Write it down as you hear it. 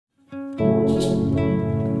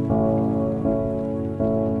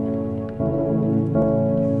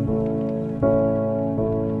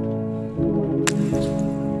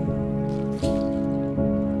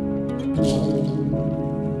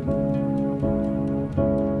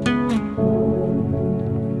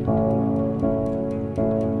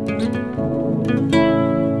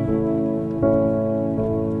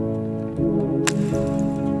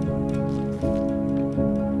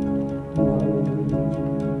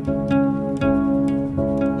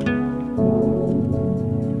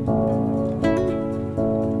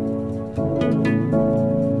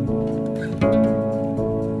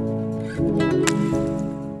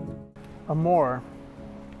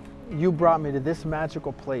You brought me to this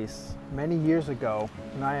magical place many years ago,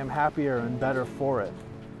 and I am happier and better for it.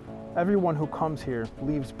 Everyone who comes here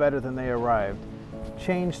leaves better than they arrived,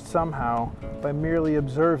 changed somehow by merely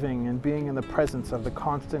observing and being in the presence of the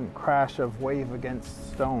constant crash of wave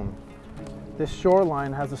against stone. This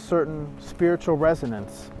shoreline has a certain spiritual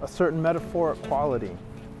resonance, a certain metaphoric quality.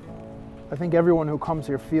 I think everyone who comes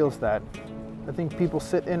here feels that. I think people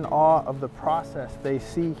sit in awe of the process they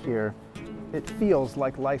see here. It feels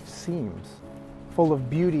like life seems, full of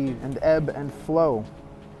beauty and ebb and flow,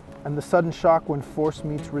 and the sudden shock when force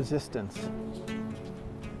meets resistance.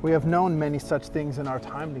 We have known many such things in our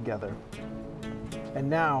time together, and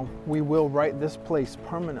now we will write this place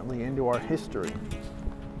permanently into our history.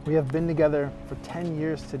 We have been together for 10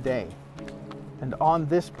 years today, and on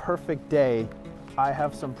this perfect day, I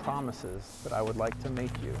have some promises that I would like to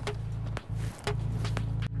make you.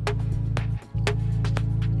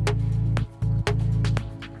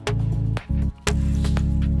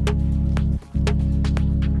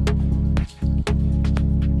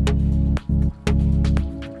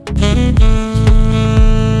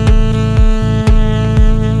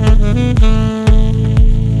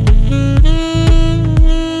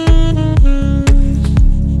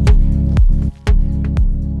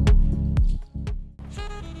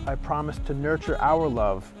 I promise to nurture our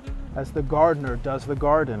love as the gardener does the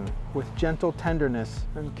garden, with gentle tenderness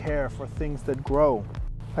and care for things that grow.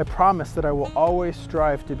 I promise that I will always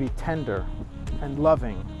strive to be tender and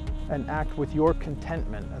loving and act with your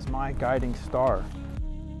contentment as my guiding star.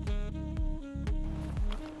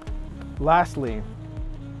 Lastly,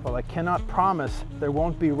 while I cannot promise there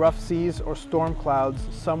won't be rough seas or storm clouds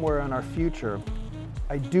somewhere in our future,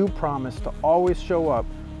 I do promise to always show up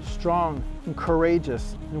strong and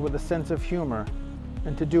courageous and with a sense of humor,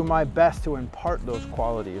 and to do my best to impart those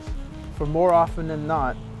qualities, for more often than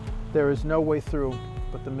not, there is no way through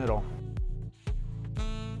but the middle.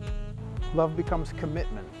 Love becomes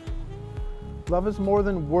commitment. Love is more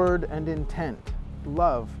than word and intent.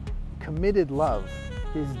 Love, committed love,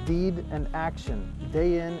 is deed and action,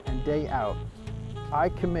 day in and day out. I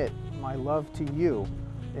commit my love to you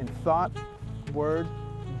in thought, word,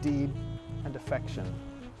 deed, and affection.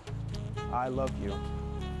 I love you.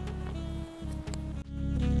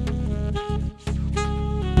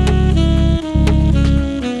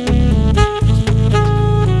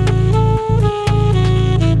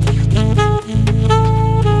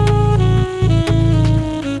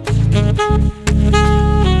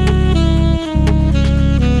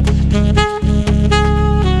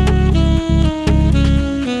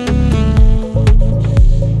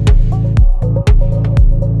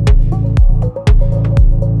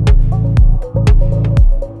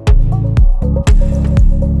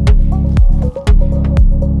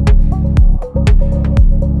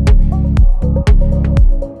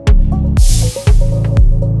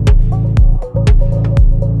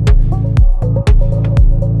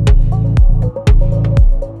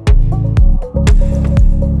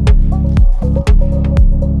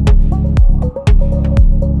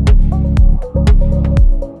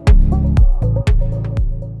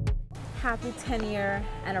 Happy 10-year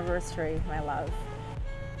anniversary, my love.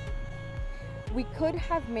 We could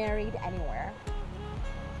have married anywhere.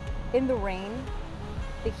 In the rain,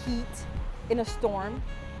 the heat, in a storm.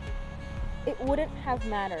 It wouldn't have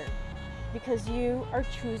mattered because you are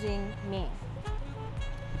choosing me.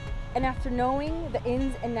 And after knowing the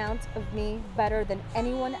ins and outs of me better than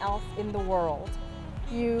anyone else in the world,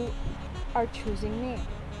 you are choosing me.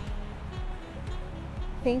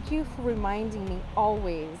 Thank you for reminding me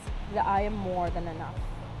always that I am more than enough.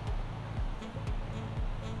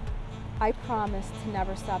 I promise to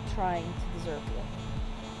never stop trying to deserve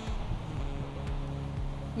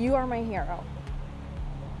you. You are my hero.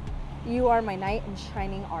 You are my knight in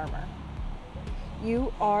shining armor.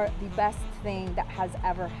 You are the best thing that has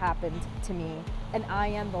ever happened to me, and I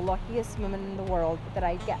am the luckiest woman in the world that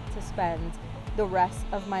I get to spend the rest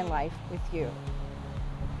of my life with you.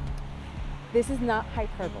 This is not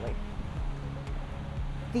hyperbole.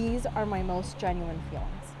 These are my most genuine feelings.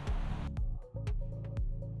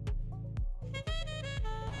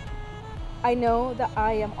 I know that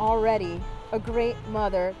I am already a great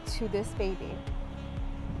mother to this baby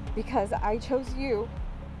because I chose you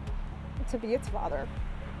to be its father.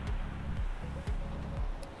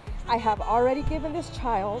 I have already given this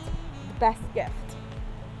child the best gift,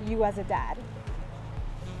 you as a dad.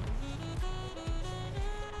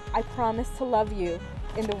 I promise to love you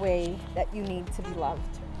in the way that you need to be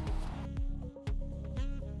loved.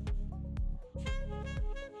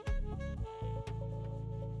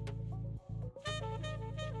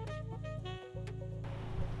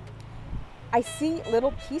 I see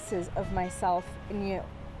little pieces of myself in you.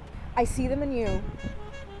 I see them in you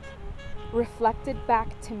reflected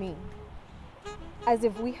back to me, as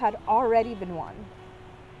if we had already been one,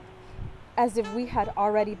 as if we had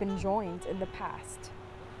already been joined in the past.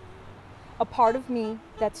 A part of me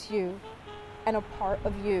that's you, and a part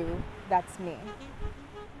of you that's me.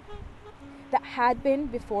 That had been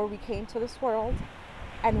before we came to this world,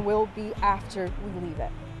 and will be after we leave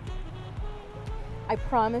it. I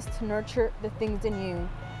promise to nurture the things in you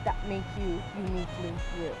that make you uniquely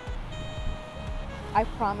you. I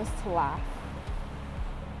promise to laugh.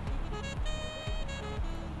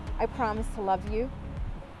 I promise to love you.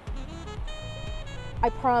 I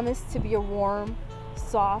promise to be a warm,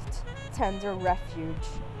 soft, tender refuge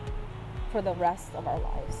for the rest of our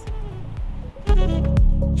lives.